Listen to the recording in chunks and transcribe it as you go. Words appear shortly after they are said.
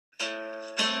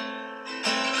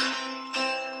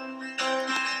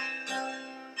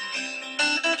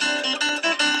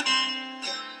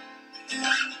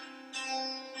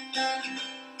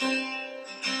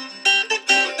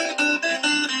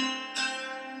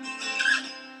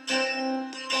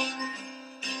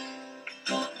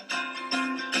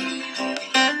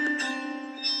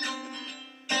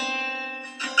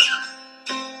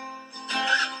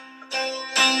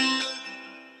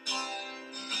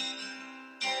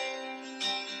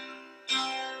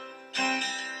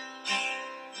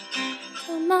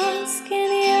on,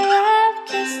 skinny love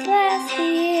just last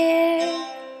year.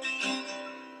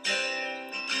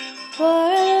 For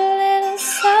a little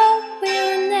soul we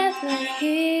were never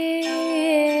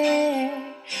here.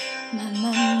 My,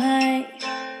 my, my,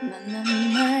 my, my,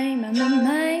 my, my,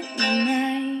 my,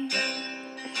 my.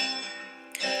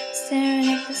 Staring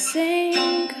at the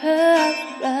sink of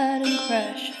blood and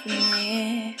crush from the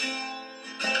air.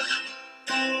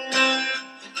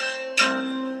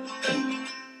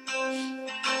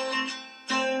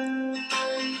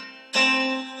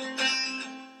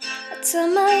 I tell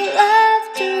my love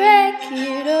to wreck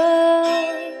it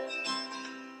all.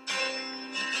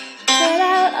 Cut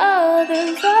out all the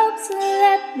ropes and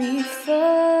let me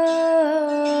fall.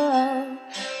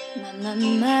 My, my,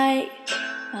 my,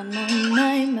 my,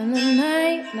 my,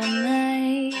 my, my, my.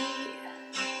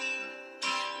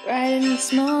 Right in this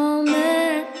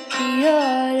moment, the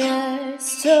order's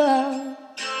tall.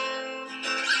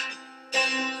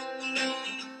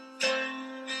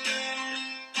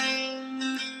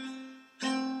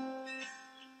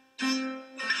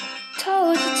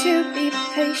 Told you to be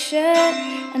patient,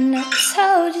 and I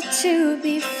told you to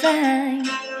be fine,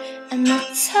 and I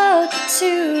told you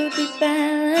to be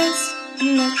balanced,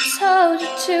 and I told you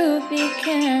to be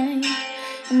kind.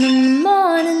 And in the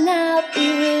morning I'll be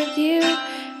with you,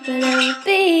 but it'll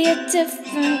be a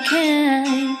different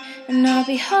kind. And I'll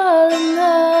be holding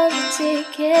all the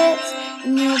tickets,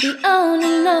 and you'll be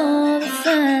owning all the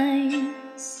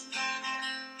fines.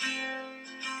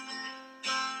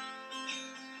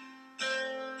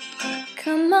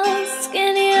 Come on,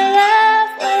 skinny love,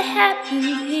 what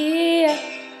happened here?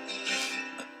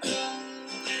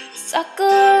 Suckle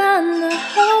on the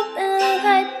hope and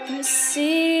I proceed.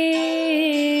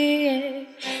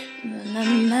 My,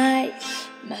 my,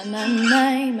 my, my, my,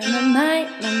 my, my,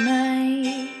 my, my.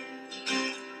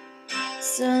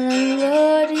 So the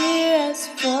Lord hears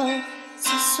for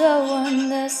to show on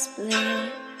the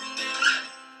split.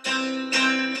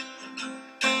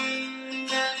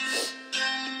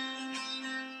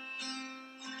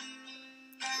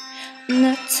 And I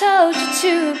told you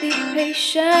to be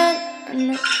patient, and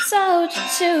I told you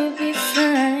to be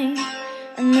fine,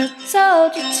 and I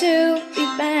told you to be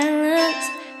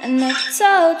balanced, and I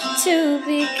told you to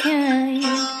be kind.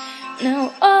 Now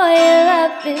all your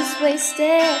love is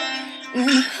wasted, and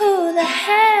who the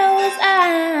hell was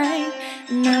I?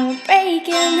 Now we're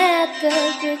breaking at the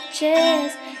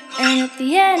bridges, and at the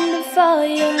end of all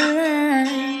your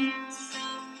lines.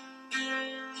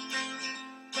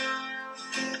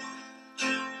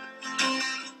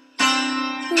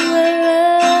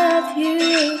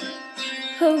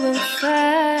 Who will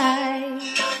fight?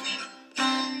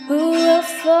 Who will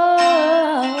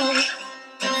fall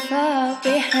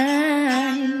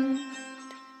behind?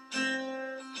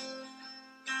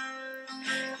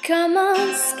 Come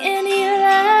on, skinny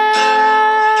love.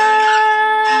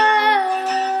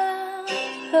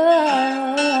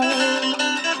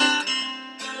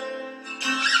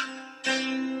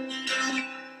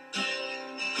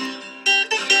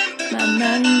 My,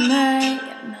 my, my,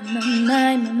 my, my,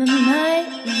 my, my,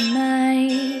 my,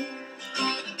 my.